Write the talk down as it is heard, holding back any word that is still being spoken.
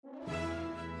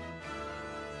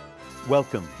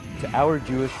Welcome to Our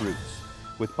Jewish Roots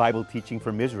with Bible teaching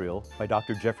from Israel by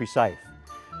Dr. Jeffrey Seif.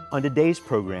 On today's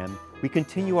program, we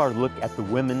continue our look at the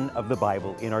women of the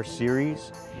Bible in our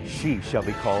series, She Shall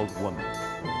Be Called Woman.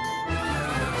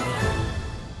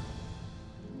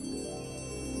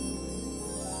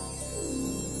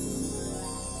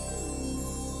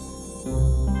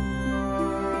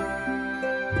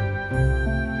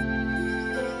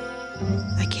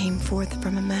 I came forth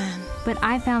from a man. But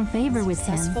I found favor with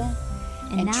him.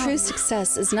 And now, true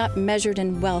success is not measured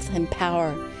in wealth and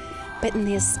power, but in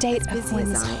the estate of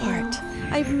one's heart.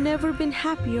 I've never been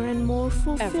happier and more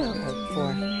fulfilled. Ever hoped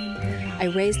for.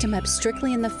 I raised him up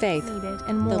strictly in the faith,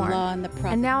 and more. the law and the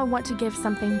prophets. And now I want to give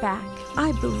something back.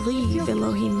 I believe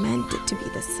Elohim meant it to be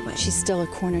this way. She's still a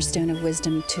cornerstone of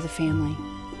wisdom to the family.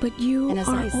 But you And as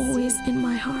are I see- always in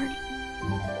my heart.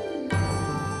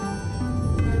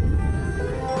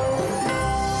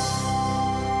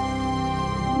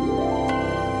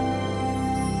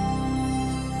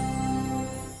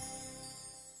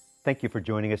 Thank you for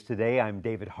joining us today. I'm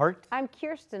David Hart. I'm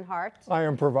Kirsten Hart. I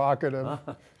am provocative.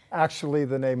 Actually,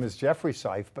 the name is Jeffrey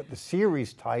Seif, but the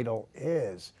series title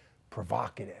is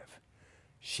provocative.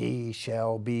 She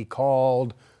shall be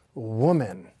called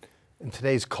woman. In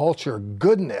today's culture,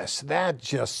 goodness, that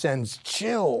just sends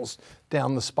chills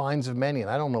down the spines of many,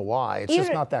 and I don't know why. It's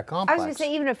just not that complex. I was going to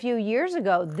say, even a few years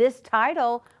ago, this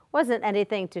title wasn't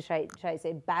anything to, should I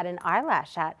say, bat an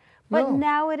eyelash at. But No.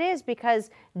 now it is, because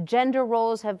gender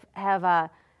roles have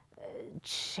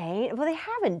changed. Well, they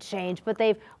haven't changed, but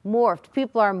they've morphed.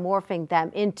 People are morphing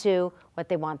them into what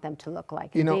they want them to look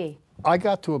like and be. I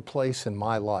got to a place in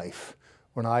my life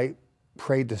when I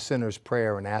prayed the sinner's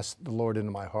prayer and asked the Lord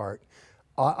into my heart.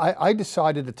 I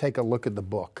decided to take a look at the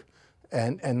book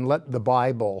and let the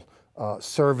Bible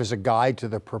serve as a guide to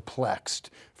the perplexed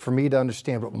for me to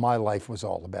understand what my life was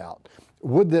all about.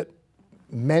 Would that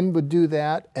men would do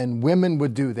that and women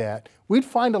would do that, we'd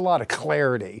find a lot of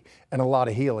clarity and a lot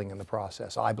of healing in the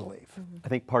process, I believe. I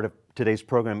think part of today's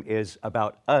program is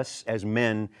about us as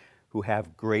men who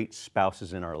have great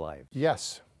spouses in our lives.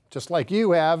 Yes, just like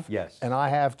you have. Yes. And I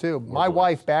have too. My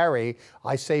wife, Barry,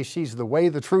 I say she's the way,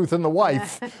 the truth, and the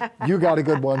wife. You got a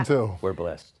good one too. We're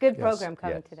blessed. Good program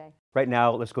coming Yes. today. Right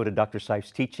now, let's go to Dr.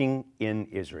 Seif's teaching in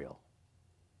Israel.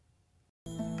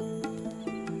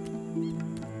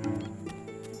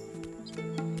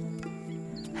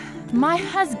 My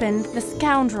husband, the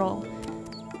scoundrel.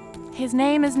 His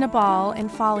name is Nabal,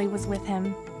 and folly was with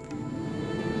him.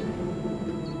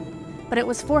 But it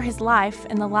was for his life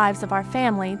and the lives of our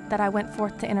family that I went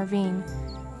forth to intervene.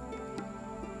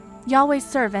 Yahweh's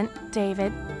servant,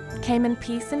 David, came in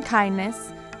peace and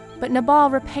kindness, but Nabal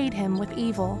repaid him with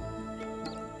evil.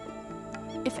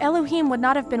 If Elohim would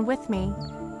not have been with me,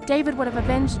 David would have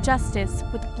avenged justice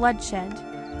with bloodshed.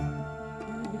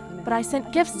 But I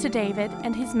sent gifts to David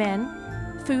and his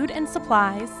men, food and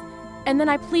supplies, and then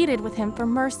I pleaded with him for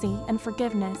mercy and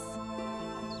forgiveness.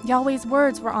 Yahweh's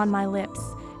words were on my lips,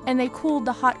 and they cooled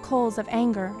the hot coals of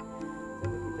anger.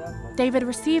 David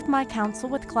received my counsel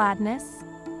with gladness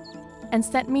and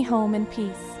sent me home in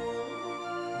peace.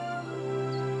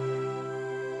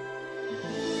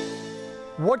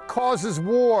 What causes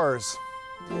wars?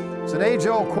 It's an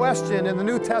age-old question. In the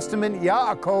New Testament,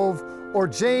 Yaakov or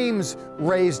James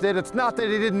raised it. It's not that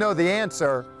he didn't know the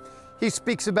answer. He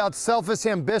speaks about selfish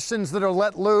ambitions that are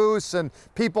let loose and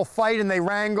people fight and they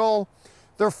wrangle.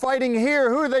 They're fighting here.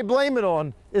 Who do they blame it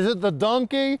on? Is it the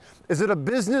donkey? Is it a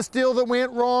business deal that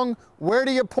went wrong? Where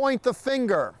do you point the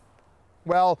finger?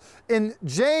 Well, in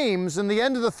James, in the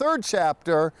end of the 3rd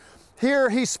chapter, here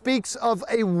he speaks of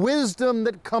a wisdom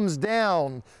that comes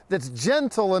down, that's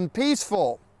gentle and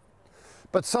peaceful.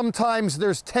 But sometimes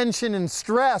there's tension and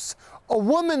stress. A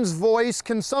woman's voice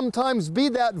can sometimes be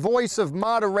that voice of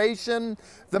moderation.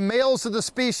 The males of the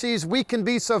species, we can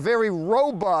be so very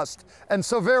robust and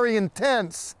so very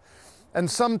intense. And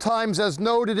sometimes, as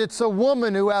noted, it's a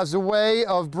woman who has a way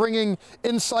of bringing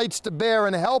insights to bear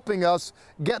and helping us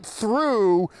get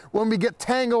through when we get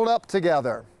tangled up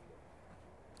together.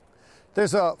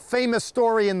 There's a famous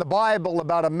story in the Bible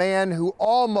about a man who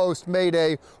almost made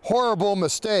a horrible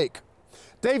mistake.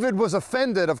 David was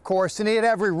offended, of course, and he had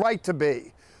every right to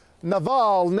be.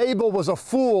 Nabal was a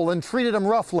fool and treated him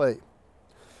roughly.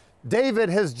 David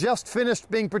has just finished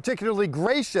being particularly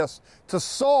gracious to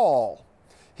Saul.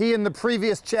 He, in the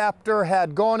previous chapter,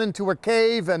 had gone into a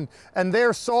cave, and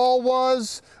there Saul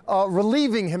was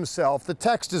relieving himself. The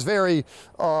text is very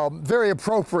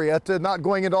appropriate, not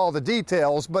going into all the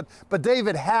details, but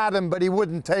David had him, but he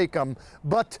wouldn't take him.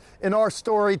 But in our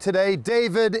story today,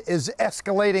 David is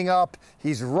escalating up.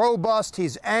 He's robust,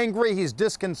 he's angry, he's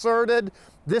disconcerted.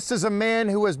 This is a man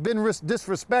who has been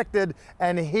disrespected,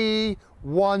 and he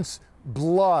wants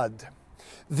blood.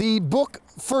 The book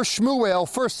 1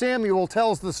 Samuel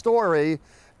tells the story,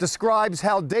 describes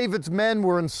how David's men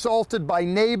were insulted by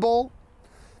Nabal.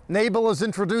 Nabal is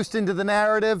introduced into the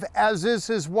narrative, as is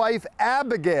his wife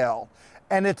Abigail.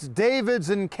 And it's David's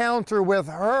encounter with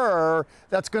her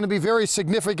that's going to be very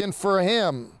significant for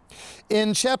him.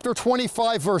 In chapter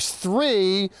 25, verse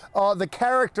 3, the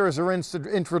characters are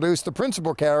introduced, the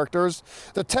principal characters.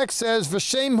 The text says,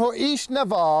 V'shem ho'ish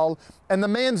Naval, and the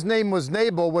man's name was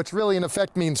Nabal, which really in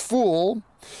effect means fool.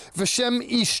 V'shem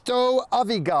ishto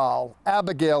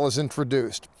Abigail is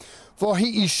introduced.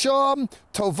 V'hi isha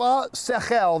tova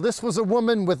sechel, this was a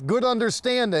woman with good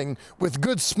understanding, with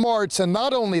good smarts, and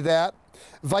not only that,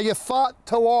 Vayafat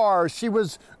toar, she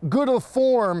was good of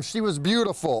form, she was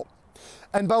beautiful.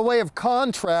 And by way of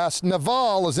contrast,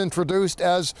 Naval is introduced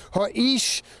as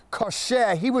Ha'ish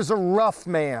Kasheh. He was a rough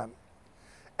man.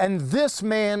 And this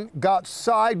man got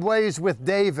sideways with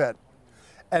David.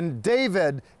 And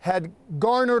David had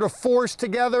garnered a force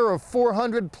together of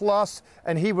 400 plus,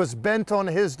 and he was bent on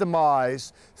his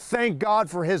demise. Thank God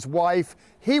for his wife.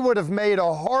 He would have made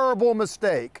a horrible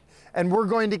mistake. And we're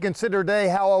going to consider today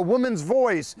how a woman's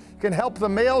voice can help the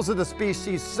males of the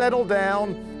species settle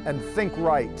down and think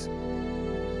right.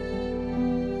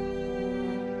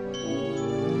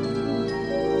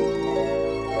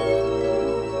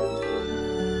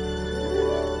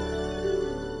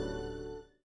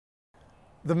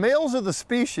 The males of the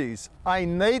species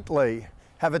innately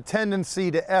have a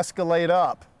tendency to escalate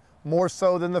up, more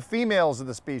so than the females of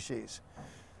the species.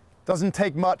 Doesn't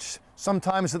take much.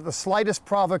 Sometimes at the slightest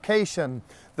provocation,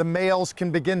 the males can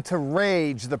begin to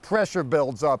rage, the pressure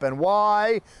builds up. And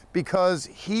why? Because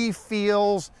he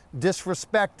feels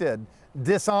disrespected,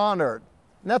 dishonored.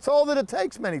 And that's all that it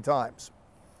takes many times.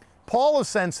 Paul is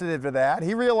sensitive to that.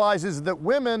 He realizes that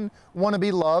women want to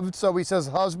be loved, so he says,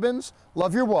 husbands,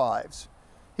 love your wives.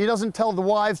 He doesn't tell the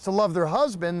wives to love their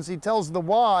husbands. He tells the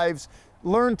wives,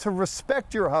 learn to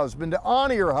respect your husband, to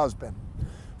honor your husband.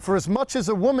 For as much as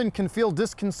a woman can feel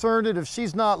disconcerted if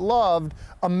she's not loved,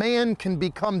 a man can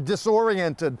become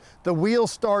disoriented. The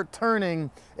wheels start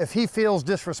turning if he feels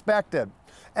disrespected.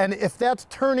 And if that's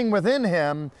turning within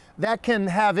him, that can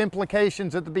have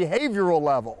implications at the behavioral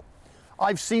level.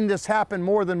 I've seen this happen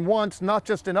more than once, not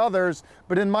just in others,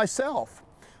 but in myself.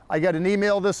 I got an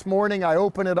email this morning, I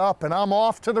open it up, and I'm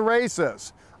off to the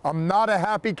races. I'm not a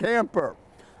happy camper.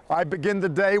 I begin the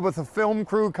day with a film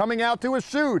crew coming out to a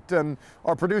shoot, and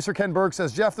our producer Ken Berg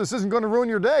says, Jeff, this isn't going to ruin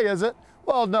your day, is it?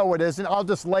 Well, no, it isn't. I'll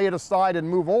just lay it aside and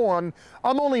move on.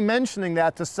 I'm only mentioning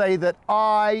that to say that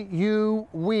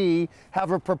we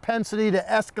have a propensity to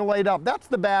escalate up. That's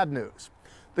the bad news.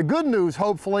 The good news,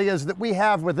 hopefully, is that we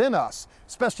have within us,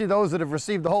 especially those that have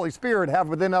received the Holy Spirit, have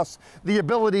within us the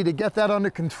ability to get that under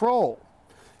control.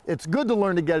 It's good to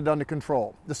learn to get it under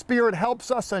control. The Spirit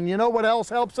helps us, and you know what else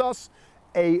helps us?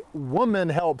 A woman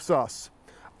helps us.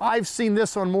 I've seen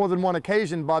this on more than one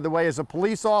occasion, by the way, as a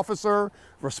police officer,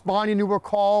 responding to a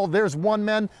call. There's one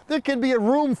man. There can be a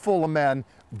room full of men,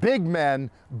 big men,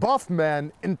 buff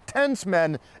men, intense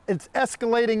men. It's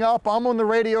escalating up. I'm on the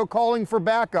radio calling for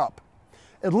backup.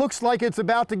 It looks like it's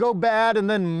about to go bad, and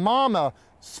then mama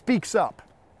speaks up.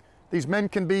 These men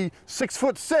can be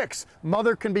 6'6",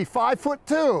 mother can be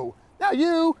 5'2". Now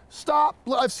you stop.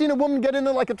 I've seen a woman get in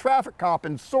there like a traffic cop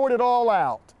and sort it all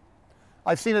out.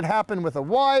 I've seen it happen with a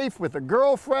wife, with a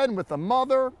girlfriend, with a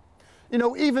mother. You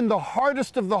know, even the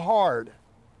hardest of the hard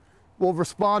will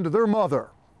respond to their mother.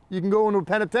 You can go into a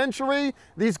penitentiary.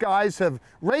 These guys have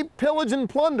raped, pillaged, and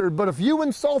plundered, but if you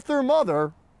insult their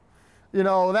mother, you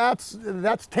know, that's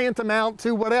tantamount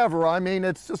to whatever. I mean,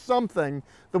 it's just something,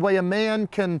 the way a man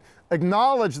can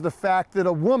acknowledge the fact that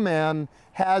a woman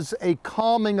has a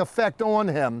calming effect on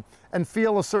him and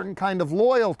feel a certain kind of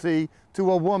loyalty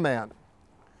to a woman.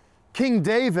 King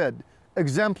David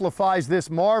exemplifies this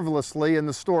marvelously in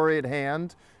the story at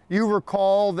hand. You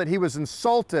recall that he was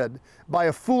insulted by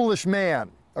a foolish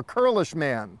man, a churlish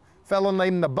man, a fellow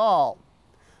named Nabal.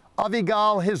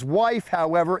 Abigail, his wife,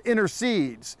 however,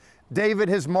 intercedes. David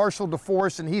has marshaled a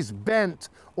force, and he's bent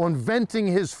on venting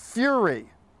his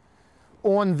fury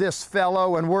on this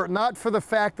fellow, and were it not for the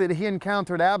fact that he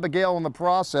encountered Abigail in the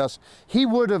process, he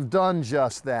would have done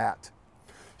just that.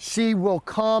 She will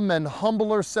come and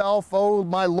humble herself, oh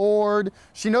my Lord.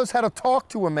 She knows how to talk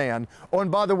to a man. Oh, and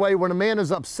by the way, when a man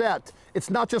is upset, it's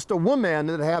not just a woman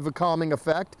that have a calming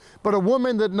effect, but a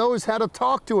woman that knows how to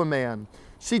talk to a man.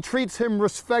 She treats him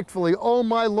respectfully. Oh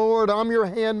my Lord, I'm your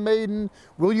handmaiden.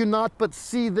 Will you not but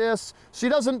see this? She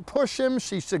doesn't push him,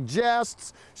 she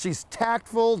suggests. She's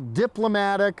tactful,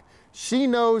 diplomatic. She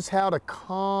knows how to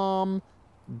calm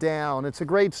down. It's a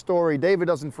great story. David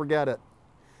doesn't forget it.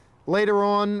 Later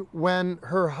on, when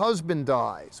her husband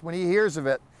dies, when he hears of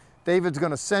it, David's going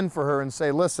to send for her and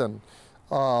say, listen,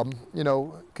 how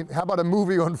about a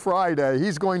movie on Friday?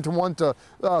 He's going to want to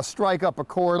strike up a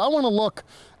chord. I want to look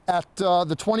at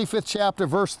the 25th chapter,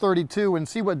 verse 32, and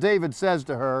see what David says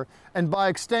to her. And by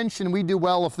extension, we do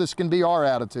well if this can be our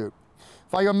attitude.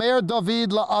 Vayomer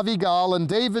David la Abigail, and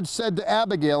David said to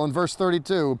Abigail in verse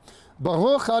 32,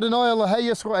 Baruch Adonai Elohei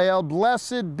Yisrael,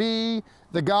 blessed be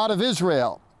the God of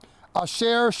Israel.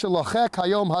 Asher shalachek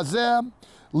hayom hazeh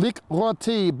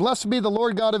likroti. Blessed be the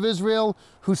Lord God of Israel,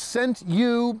 who sent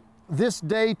you this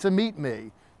day to meet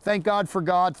me. Thank God for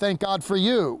God, thank God for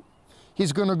you.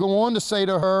 He's going to go on to say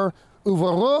to her,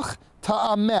 Uvaruch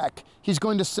ta'amek. He's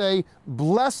going to say,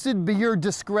 blessed be your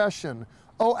discretion.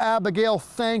 Oh, Abigail,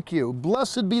 thank you.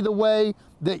 Blessed be the way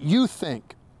that you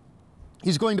think.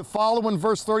 He's going to follow in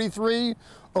verse 33,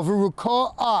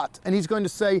 Uvaruko at, and he's going to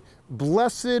say,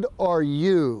 blessed are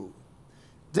you.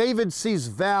 David sees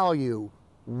value,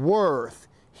 worth.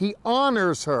 He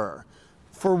honors her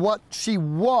for what she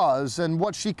was and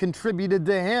what she contributed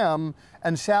to him,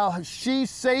 and how she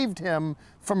saved him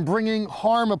from bringing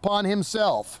harm upon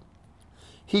himself.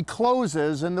 He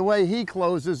closes, and the way he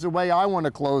closes, the way I want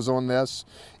to close on this,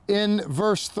 in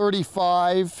verse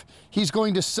 35, he's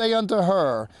going to say unto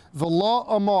her, V'lo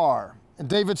amar, and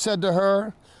David said to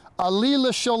her, Ali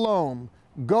l'shalom,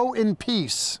 go in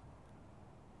peace.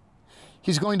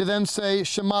 He's going to then say,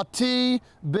 Shemati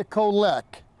b'kolek,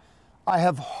 I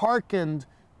have hearkened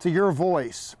to your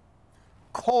voice.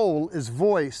 Kol is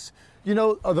voice. You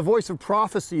know, the voice of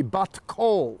prophecy, bat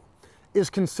kol, is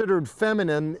considered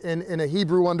feminine in a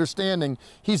Hebrew understanding.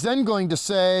 He's then going to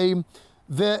say,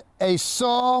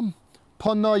 Ve'esa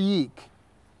panayik.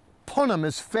 Punim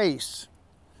is face.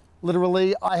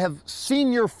 Literally, I have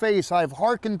seen your face, I have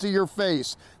hearkened to your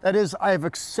face. That is, I have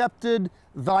accepted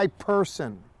thy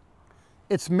person.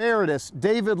 It's meritus.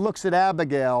 David looks at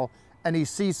Abigail and he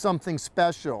sees something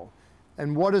special.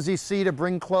 And what does he see to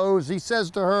bring close? He says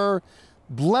to her,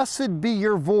 blessed be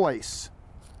your voice.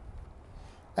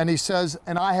 And he says,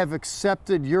 and I have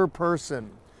accepted your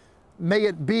person. May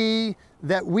it be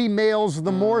that we males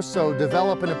the more so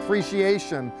develop an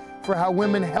appreciation for how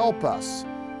women help us,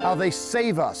 how they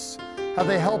save us, how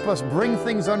they help us bring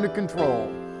things under control.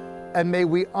 And may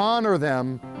we honor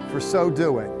them for so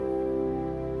doing.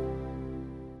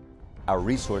 Our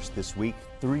resource this week,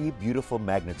 3 beautiful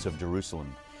magnets of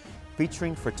Jerusalem,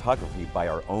 featuring photography by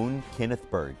our own Kenneth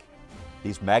Berg.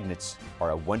 These magnets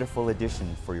are a wonderful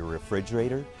addition for your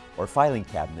refrigerator or filing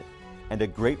cabinet, and a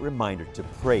great reminder to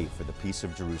pray for the peace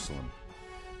of Jerusalem.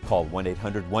 Call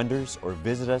 1-800-WONDERS or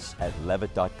visit us at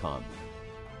levitt.com.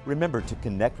 Remember to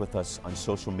connect with us on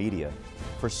social media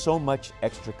for so much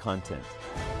extra content.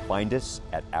 Find us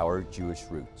at Our Jewish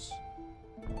Roots.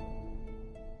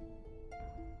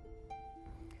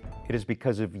 It is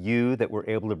because of you that we're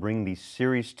able to bring these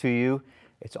series to you.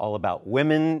 It's all about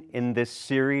women in this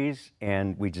series,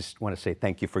 and we just want to say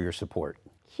thank you for your support.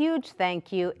 Huge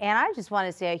thank you. And I just want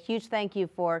to say a huge thank you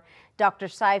for Dr.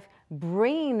 Seif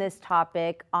bringing this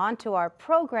topic onto our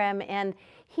program. And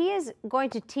he is going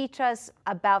to teach us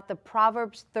about the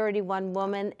Proverbs 31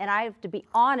 woman. And I have to be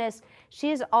honest, she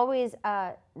has always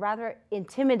rather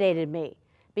intimidated me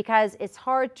because it's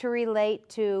hard to relate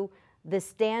to the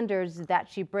standards that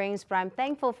she brings, but I'm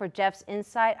thankful for Jeff's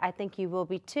insight. I think you will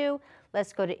be too.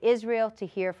 Let's go to Israel to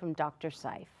hear from Dr.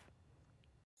 Seif.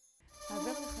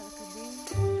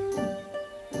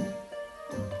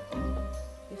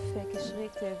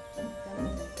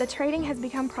 The trading has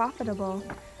become profitable,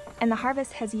 and the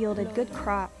harvest has yielded good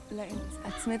crop.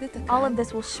 All of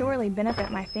this will surely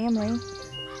benefit my family.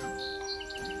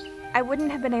 I wouldn't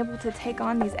have been able to take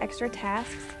on these extra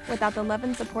tasks without the love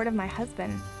and support of my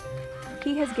husband.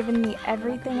 He has given me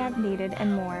everything I've needed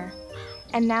and more,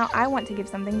 and now I want to give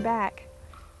something back.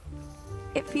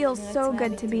 It feels so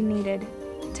good to be needed,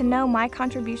 to know my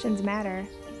contributions matter.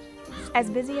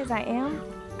 As busy as I am,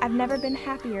 I've never been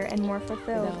happier and more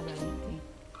fulfilled.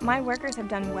 My workers have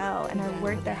done well and are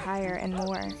worth their hire and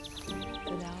more.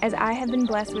 As I have been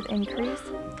blessed with increase,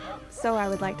 so I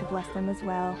would like to bless them as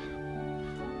well.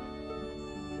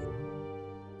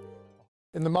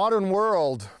 In the modern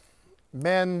world,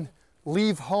 men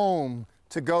leave home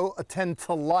to go attend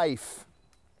to life.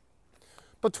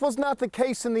 But 'twas not the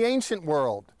case in the ancient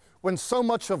world, when so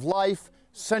much of life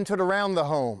centered around the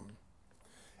home.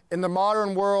 In the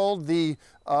modern world, the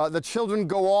children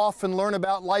go off and learn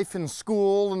about life in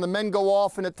school, and the men go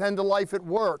off and attend to life at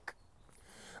work.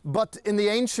 But in the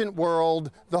ancient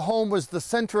world, the home was the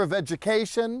center of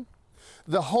education.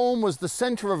 The home was the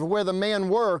center of where the man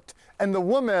worked, and the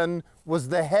woman was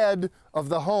the head of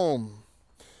the home.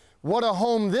 What a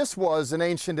home this was in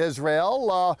ancient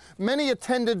Israel. Many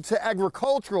attended to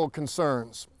agricultural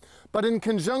concerns. But in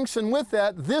conjunction with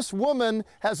that, this woman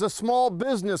has a small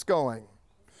business going.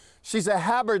 She's a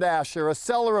haberdasher, a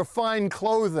seller of fine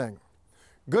clothing.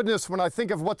 Goodness, when I think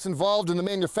of what's involved in the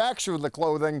manufacture of the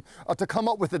clothing, to come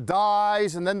up with the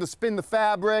dyes and then to spin the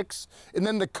fabrics and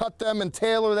then to cut them and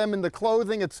tailor them into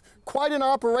clothing, it's quite an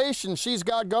operation she's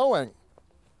got going.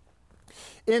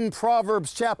 In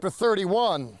Proverbs chapter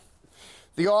 31,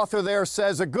 the author there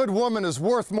says, a good woman is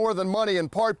worth more than money, in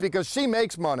part because she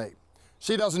makes money.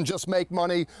 She doesn't just make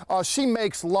money, she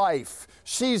makes life.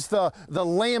 She's the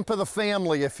lamp of the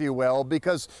family, if you will,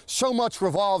 because so much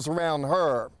revolves around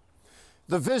her.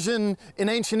 The vision in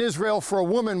ancient Israel for a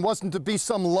woman wasn't to be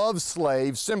some love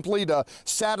slave, simply to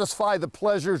satisfy the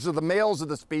pleasures of the males of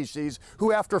the species,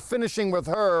 who after finishing with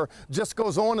her just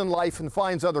goes on in life and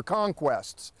finds other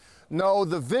conquests. No,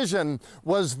 the vision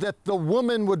was that the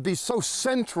woman would be so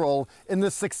central in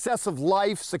the success of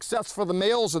life, success for the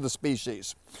males of the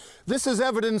species. This is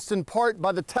evidenced in part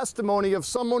by the testimony of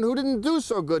someone who didn't do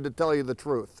so good, to tell you the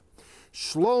truth.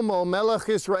 Shlomo, Melech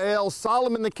Israel,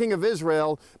 Solomon, the king of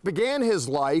Israel, began his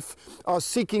life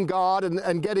seeking God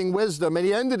and getting wisdom, and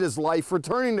he ended his life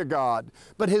returning to God.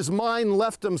 But his mind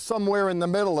left him somewhere in the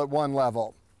middle at one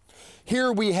level.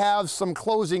 Here we have some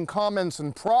closing comments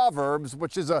in Proverbs,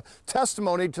 which is a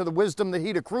testimony to the wisdom that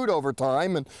he'd accrued over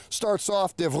time, and starts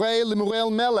off, Devrei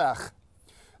Lemuel Melech,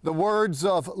 the words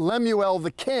of Lemuel the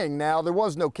king. Now, there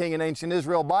was no king in ancient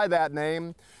Israel by that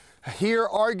name. Here,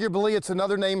 arguably, it's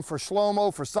another name for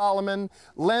Shlomo, for Solomon.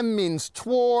 Lem means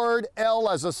toward. El,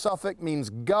 as a suffix, means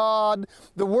God.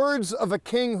 The words of a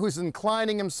king who's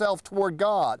inclining himself toward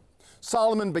God.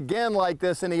 Solomon began like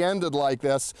this and he ended like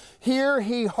this. Here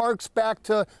he harks back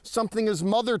to something his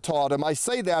mother taught him. I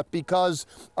say that because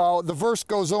the verse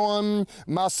goes on,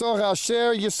 Masor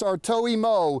asher yisarto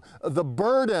imo, the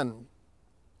burden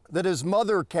that his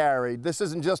mother carried. This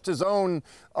isn't just his own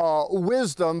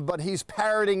wisdom, but he's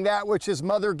parroting that which his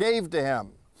mother gave to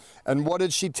him. And what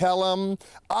did she tell him?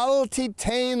 Al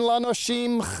titein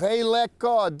lanoshim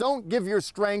chelek. Don't give your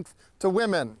strength to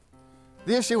women.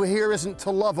 The issue here isn't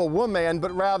to love a woman,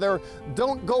 but rather,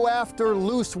 don't go after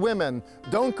loose women.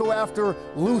 Don't go after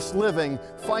loose living.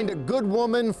 Find a good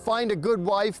woman, find a good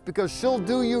wife, because she'll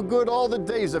do you good all the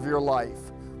days of your life.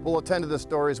 We'll attend to this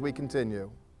story as we continue.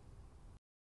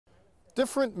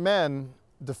 Different men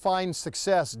define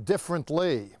success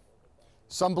differently.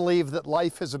 Some believe that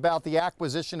life is about the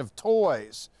acquisition of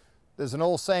toys. There's an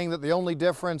old saying that the only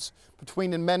difference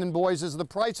between men and boys is the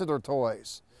price of their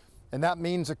toys. And that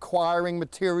means acquiring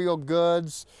material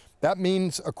goods. That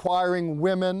means acquiring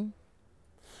women.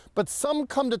 But some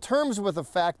come to terms with the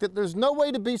fact that there's no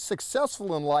way to be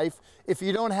successful in life if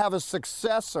you don't have a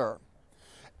successor.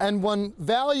 And when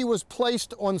value is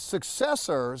placed on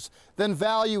successors, then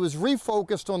value is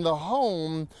refocused on the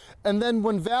home. And then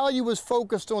when value is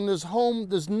focused on this home,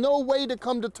 there's no way to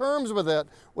come to terms with it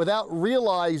without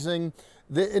realizing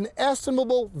the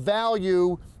inestimable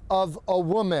value of a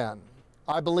woman.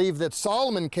 I believe that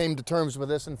Solomon came to terms with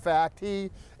this. In fact,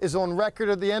 he is on record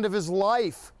at the end of his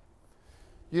life.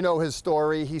 You know his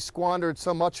story. He squandered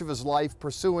so much of his life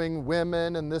pursuing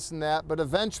women and this and that, but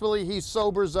eventually he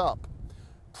sobers up.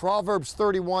 Proverbs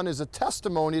 31 is a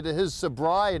testimony to his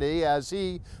sobriety as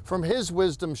he, from his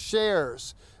wisdom,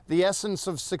 shares the essence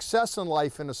of success in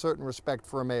life in a certain respect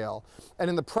for a male. And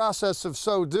in the process of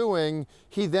so doing,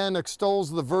 he then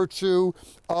extols the virtue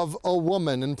of a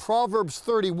woman. In Proverbs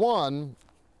 31,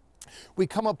 we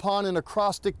come upon an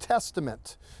acrostic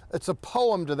testament. It's a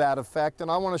poem to that effect,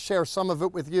 and I want to share some of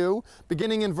it with you.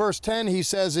 Beginning in verse 10, he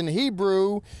says in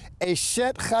Hebrew,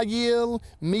 Eshet chayil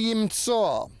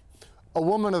miyimtso, a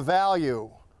woman of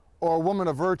value or a woman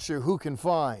of virtue, who can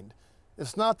find?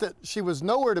 It's not that she was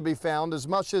nowhere to be found as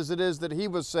much as it is that he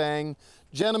was saying,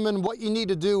 gentlemen, what you need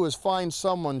to do is find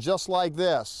someone just like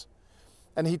this.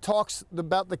 And he talks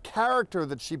about the character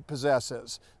that she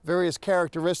possesses. Various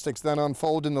characteristics then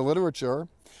unfold in the literature.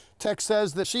 Text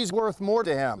says that she's worth more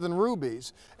to him than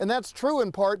rubies. And that's true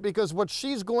in part because what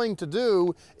she's going to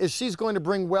do is she's going to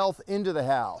bring wealth into the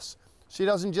house. She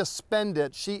doesn't just spend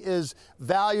it. She is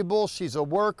valuable, she's a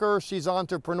worker, she's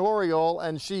entrepreneurial,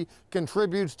 and she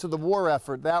contributes to the war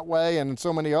effort that way and in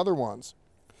so many other ones.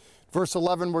 Verse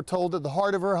 11, we're told that the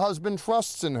heart of her husband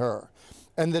trusts in her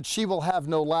and that she will have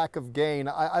no lack of gain.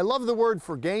 I love the word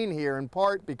for gain here in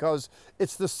part because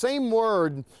it's the same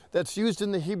word that's used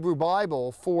in the Hebrew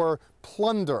Bible for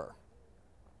plunder.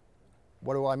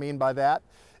 What do I mean by that?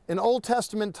 In Old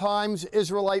Testament times,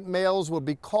 Israelite males would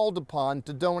be called upon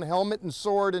to don helmet and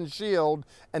sword and shield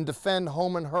and defend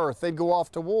home and hearth. They'd go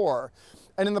off to war.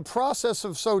 And in the process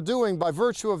of so doing, by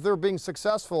virtue of their being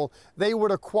successful, they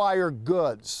would acquire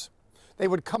goods. They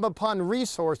would come upon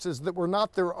resources that were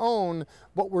not their own,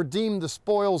 but were deemed the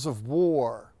spoils of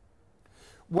war.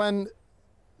 When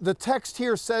the text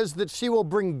here says that she will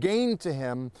bring gain to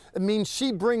him, it means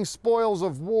she brings spoils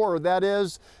of war. That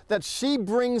is, that she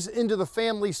brings into the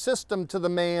family system to the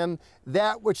man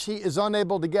that which he is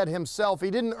unable to get himself.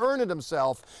 He didn't earn it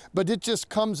himself, but it just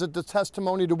comes as the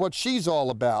testimony to what she's all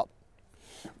about.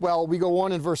 Well, we go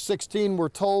on in verse 16, we're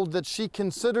told that she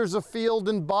considers a field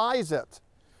and buys it.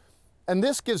 And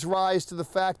this gives rise to the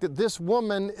fact that this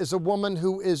woman is a woman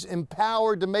who is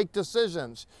empowered to make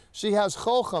decisions. She has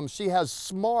chocham, she has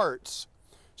smarts.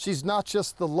 She's not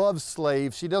just the love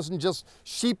slave. She doesn't just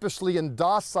sheepishly and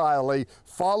docilely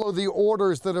follow the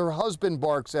orders that her husband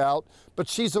barks out, but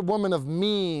she's a woman of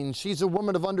means. She's a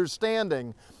woman of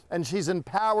understanding, and she's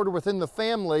empowered within the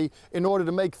family in order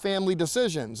to make family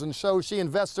decisions. And so she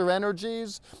invests her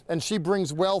energies, and she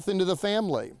brings wealth into the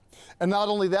family. And not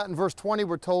only that, in verse 20,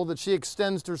 we're told that she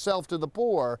extends herself to the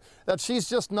poor, that she's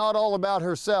just not all about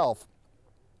herself.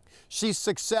 She's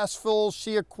successful,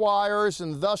 she acquires,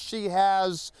 and thus she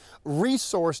has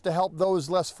resource to help those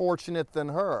less fortunate than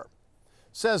her.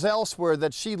 It says elsewhere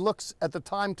that she looks at the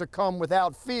time to come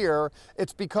without fear.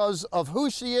 It's because of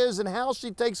who she is and how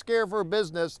she takes care of her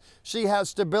business. She has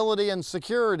stability and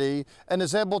security and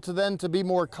is able to then to be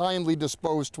more kindly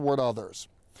disposed toward others.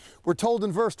 We're told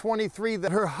in verse 23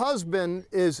 that her husband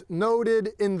is noted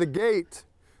in the gate.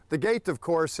 The gate, of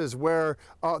course, is where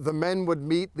the men would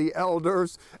meet, the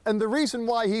elders. And the reason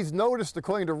why he's noticed,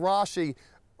 according to Rashi,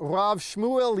 Rav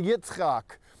Shmuel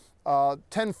Yitzchak,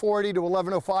 1040 to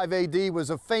 1105 AD, was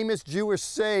a famous Jewish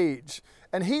sage.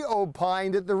 And he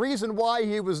opined that the reason why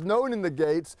he was known in the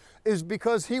gates is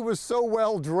because he was so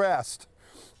well dressed.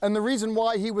 And the reason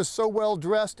why he was so well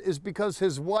dressed is because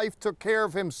his wife took care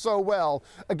of him so well.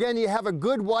 Again, you have a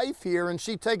good wife here and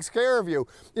she takes care of you.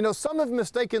 You know, some have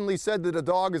mistakenly said that a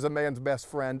dog is a man's best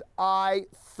friend. I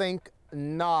think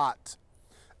not.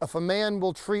 If a man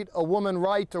will treat a woman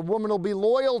right, a woman will be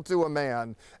loyal to a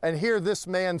man. And here this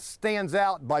man stands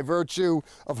out by virtue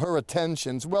of her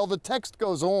attentions. Well, the text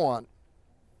goes on.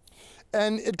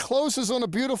 And it closes on a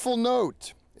beautiful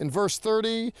note. In verse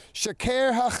 30,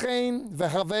 Sheker hachen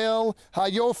vehavel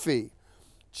hayofi.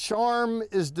 Charm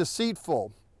is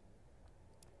deceitful,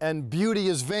 and beauty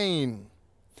is vain.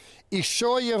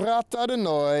 Isho yirat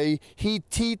Adonai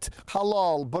hitit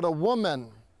halal. But a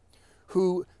woman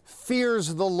who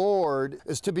fears the Lord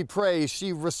is to be praised.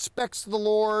 She respects the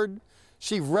Lord.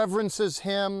 She reverences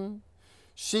him.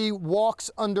 She walks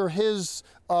under his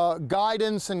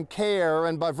guidance and care,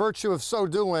 and by virtue of so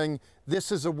doing,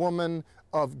 this is a woman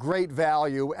of great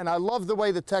value. And I love the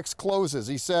way the text closes.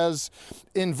 He says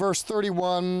in verse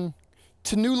 31,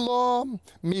 Tnu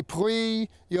mipri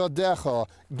yodecha.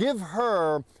 Give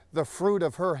her the fruit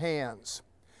of her hands.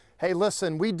 Hey,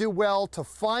 listen, we do well to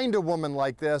find a woman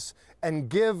like this and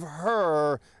give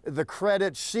her the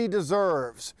credit she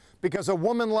deserves, because a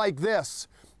woman like this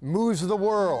moves the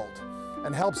world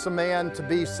and helps a man to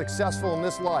be successful in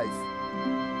this life.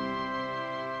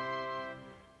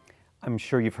 I'm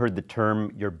sure you've heard the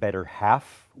term, your better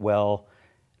half. Well,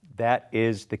 that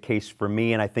is the case for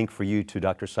me, and I think for you too,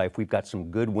 Dr. Seif. We've got some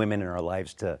good women in our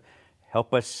lives to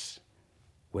help us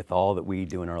with all that we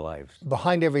do in our lives.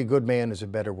 Behind every good man is a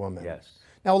better woman. Yes.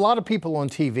 Now, a lot of people on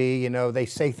TV, you know, they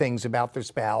say things about their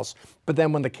spouse, but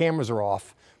then when the cameras are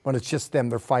off, when it's just them,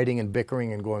 they're fighting and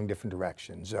bickering and going different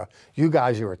directions. You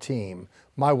guys are a team.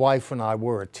 My wife and I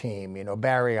were a team. You know,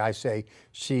 Barry, I say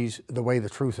she's the way, the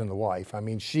truth, and the wife. I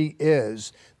mean, she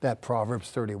is that Proverbs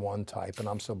 31 type, and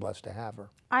I'm so blessed to have her.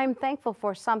 I'm thankful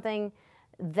for something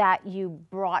that you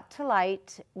brought to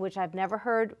light, which I've never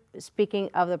heard, speaking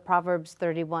of the Proverbs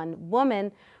 31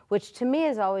 woman, which to me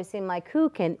has always seemed like, who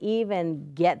can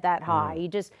even get that high? You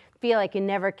just feel like you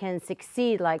never can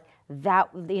succeed like that,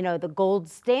 you know, the gold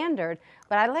standard.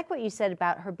 But I like what you said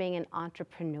about her being an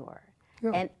entrepreneur.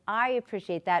 Yeah. And I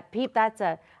appreciate that. That's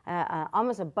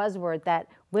almost a buzzword that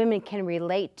women can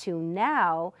relate to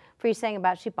now. For you saying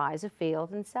about she buys a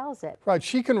field and sells it. Right,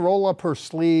 she can roll up her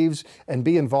sleeves and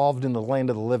be involved in the land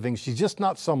of the living. She's just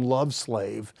not some love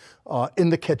slave in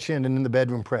the kitchen and in the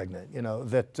bedroom pregnant, you know,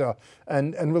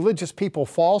 and religious people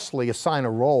falsely assign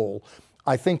a role.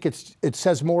 I think it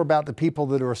says more about the people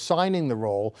that are assigning the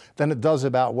role than it does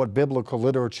about what biblical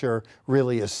literature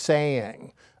really is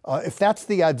saying. If that's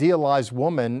the idealized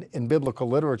woman in biblical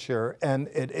literature, and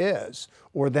it is,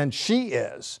 or then she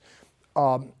is,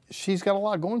 she's got a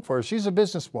lot going for her. She's a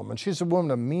businesswoman. She's a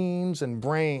woman of means and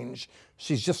brains.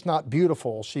 She's just not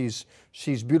beautiful. She's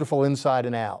beautiful inside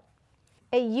and out.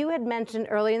 You had mentioned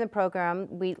early in the program,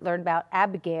 we learned about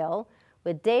Abigail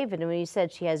with David, and when you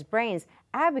said she has brains,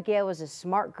 Abigail was a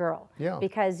smart girl. Yeah.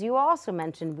 Because you also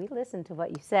mentioned, we listened to what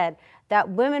you said, that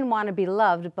women want to be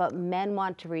loved, but men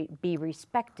want to be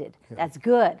respected. Yeah. That's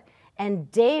good.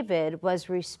 And David was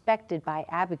respected by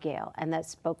Abigail, and that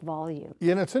spoke volume.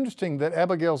 Yeah, and it's interesting that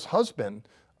Abigail's husband,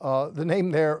 the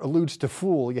name there alludes to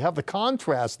fool. You have the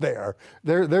contrast there.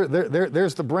 There's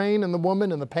the brain in the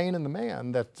woman and the pain in the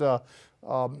man. That,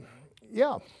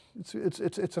 yeah.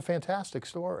 It's a fantastic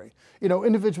story. You know,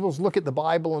 individuals look at the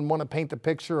Bible and want to paint the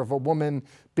picture of a woman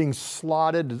being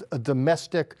slotted, a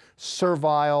domestic,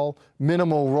 servile,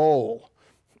 minimal role.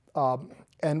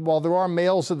 And while there are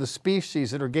males of the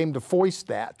species that are game to foist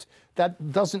that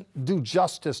doesn't do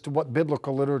justice to what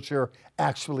biblical literature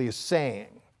actually is saying.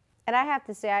 And I have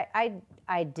to say,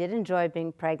 I did enjoy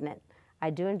being pregnant. I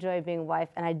do enjoy being a wife,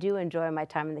 and I do enjoy my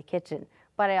time in the kitchen.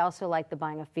 But I also like the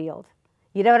buying a field.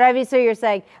 You know what I mean? So you're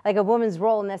saying, like, a woman's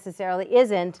role necessarily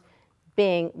isn't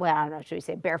being, well, I don't know, should we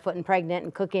say barefoot and pregnant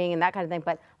and cooking and that kind of thing,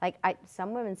 but like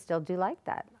some women still do like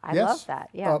that. I love that,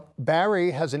 yeah.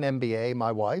 Barry has an MBA,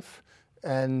 my wife,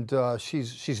 and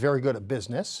she's very good at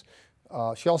business.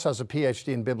 She also has a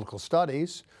PhD in biblical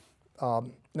studies.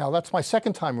 Now, that's my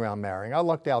second time around marrying. I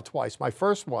lucked out twice. My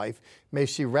first wife, may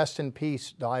she rest in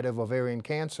peace, died of ovarian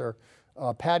cancer.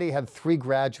 Patty had 3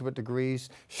 graduate degrees.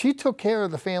 She took care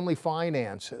of the family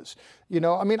finances. You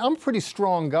know, I mean, I'm a pretty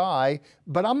strong guy,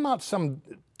 but I'm not some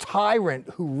tyrant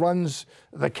who runs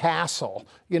the castle.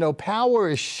 You know, power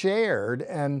is shared,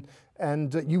 and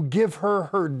you give her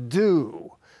her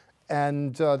due.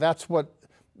 And that's what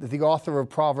the author of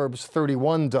Proverbs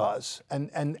 31 does,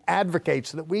 and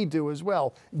advocates that we do as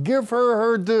well. Give her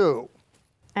her due.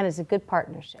 And it's a good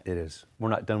partnership. It is. We're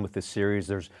not done with this series.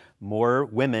 There's more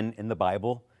women in the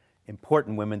Bible,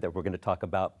 important women that we're going to talk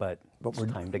about, but it's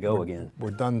time to go again.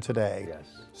 We're done today. Yes.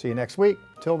 See you next week.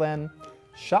 Till then,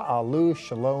 Sha'alu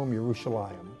Shalom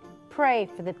Yerushalayim. Pray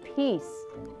for the peace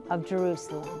of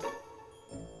Jerusalem.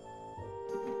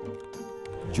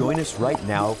 Join us right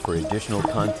now for additional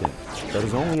content that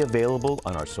is only available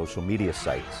on our social media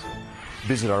sites.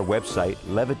 Visit our website,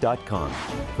 levitt.com,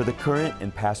 for the current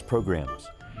and past programs,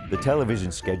 the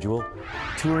television schedule,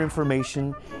 tour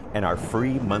information, and our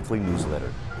free monthly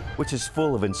newsletter, which is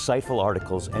full of insightful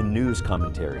articles and news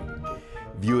commentary.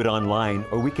 View it online,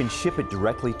 or we can ship it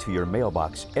directly to your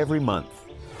mailbox every month.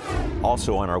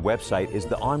 Also on our website is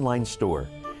the online store.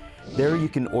 There you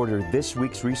can order this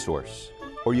week's resource,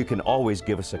 or you can always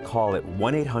give us a call at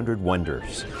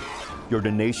 1-800-WONDERS. Your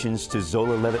donations to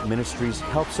Zola Levitt Ministries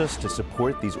helps us to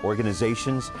support these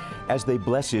organizations as they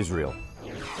bless Israel.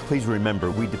 Please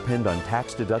remember, we depend on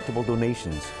tax-deductible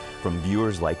donations from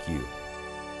viewers like you.